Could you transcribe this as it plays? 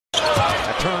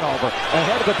turnover.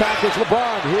 Ahead of the pack is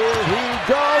LeBron. Here he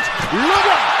goes.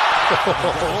 LeBron!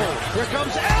 Here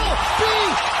comes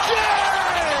LBJ!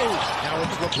 Now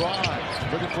it's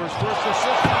LeBron looking for his first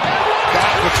assist.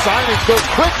 Back with signage goes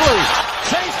quickly.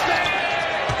 Chase man!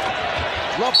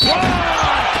 LeBron!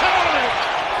 Count it!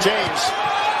 James,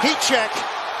 heat check.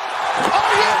 Oh,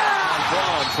 yeah!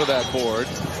 LeBron for that board.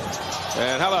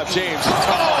 And how about James? Oh!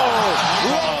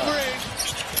 Long range.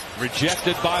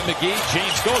 Rejected by McGee.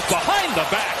 James goes behind the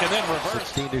back and then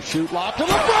reverse. 16 to shoot. Lob to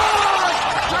LeBron!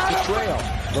 Down the trail.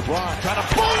 LeBron trying to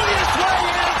bully his way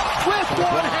in with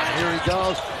one hand. Here he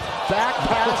goes. Back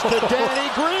pass to Danny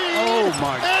Green. Oh,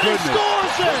 my goodness.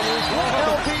 And he scores it.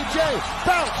 LBJ.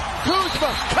 Bounce.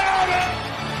 Kuzma. Count it.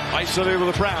 Isolated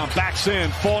with Brown. Backs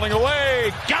in. Falling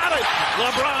away. Got it.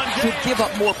 LeBron James. He'd give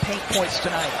up more paint points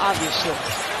tonight, obviously.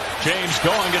 James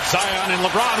going at Zion, and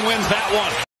LeBron wins that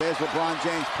one. There's LeBron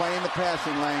James playing the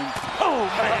passing lane. Oh,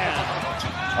 man.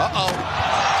 Uh-oh.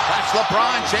 That's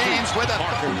LeBron James with a...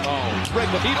 Spread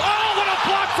the heat. Oh, what a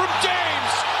block from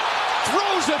James.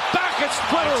 Throws it back at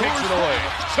Splitter. Takes it away.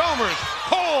 Chalmers.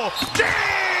 Oh,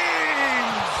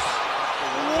 James.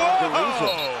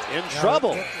 Whoa. In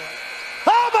trouble.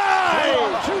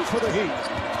 Choose for the Heat.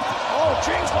 Oh,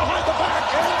 James behind the back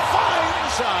and fine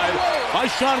inside by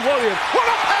Sean Williams. What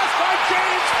a pass by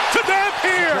James to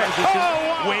Dampier.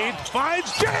 Oh, Wade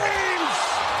finds James.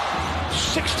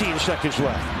 16 seconds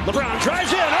left. LeBron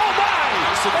drives in. Oh, my.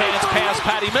 Nice advance pass,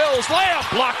 Patty Mills. Layup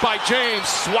blocked by James.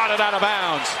 Swatted out of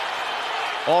bounds.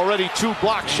 Already 2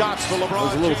 block shots for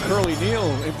LeBron. There's a little Curly Neal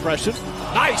impression.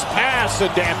 Nice pass, and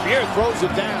Dampier throws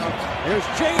it down. Here's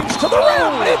James to the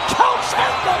rim. It counts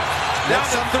at the... Down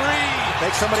to 3.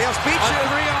 Make somebody else beat you.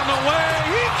 3 on the way.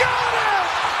 He got it!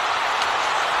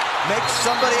 Make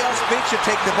somebody else beat you.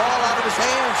 Take the ball out of his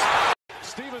hands.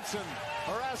 Stevenson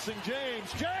harassing James.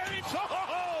 James!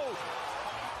 Oh!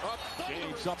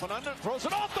 James up and under. Throws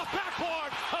it off the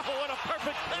backboard. Oh, what a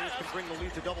perfect pass. Can bring the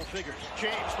lead to double figures.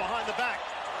 James behind the back.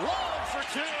 Long for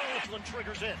 2. One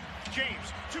triggers in.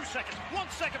 James, 2 seconds. 1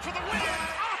 second for the win.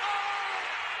 Oh!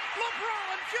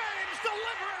 LeBron James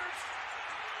delivers.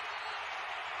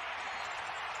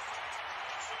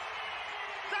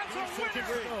 That's a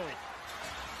winner.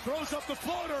 Throws up the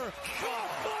floater.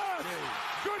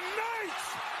 Good night,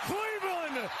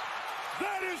 Cleveland.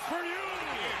 That is for you.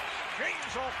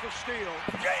 James off the steal.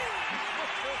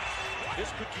 James!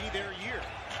 This could be their year.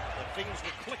 The things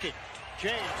were clicking.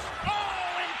 James. Oh,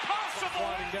 impossible!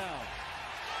 Sliding down.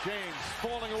 James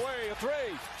falling away. A 3.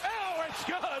 Oh, it's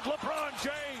good. LeBron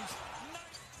James.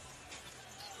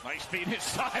 Nice feed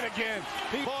inside again.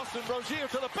 Boston Rozier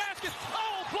to the basket.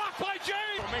 Oh, blocked by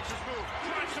James. Makes his move.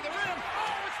 Drives to the rim.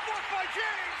 Oh, it's blocked by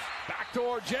James.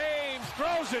 Backdoor James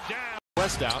throws it down.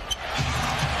 West out.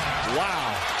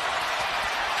 Wow.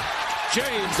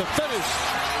 James, a finish.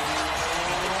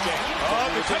 Oh,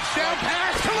 the touchdown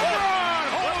pass to LeBron.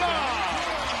 Hold on.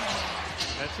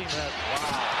 That team has...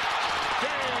 Wow.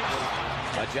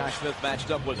 James. Josh Smith matched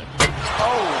up with him.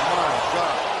 Oh, my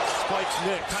God. Spikes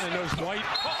Nick. Kind of knows White.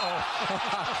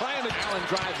 Brandon Allen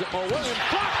drives it. Mo Williams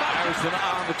blocked by Harrison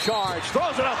on the charge.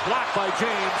 Throws it up. Blocked by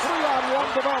James.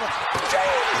 3-on-1 development.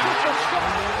 James with the step.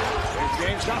 And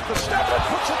James got the step and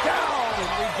puts it down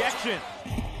in rejection.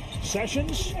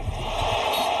 Sessions.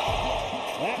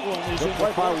 That one is Good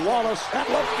play by Wallace. And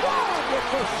LeBron with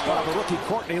the stop. The rookie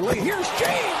Courtney Lee. Here's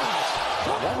James.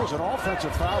 That was an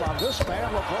offensive foul on this man,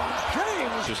 LeBron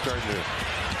James. Just starting to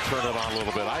turn it on a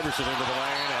little bit. Iverson into the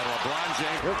lane, and LeBron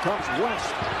James. Here comes West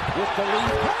with the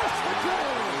lead pass to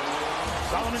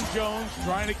James. Solomon Jones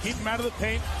trying to keep him out of the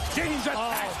paint. James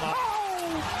attacks. Oh,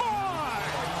 my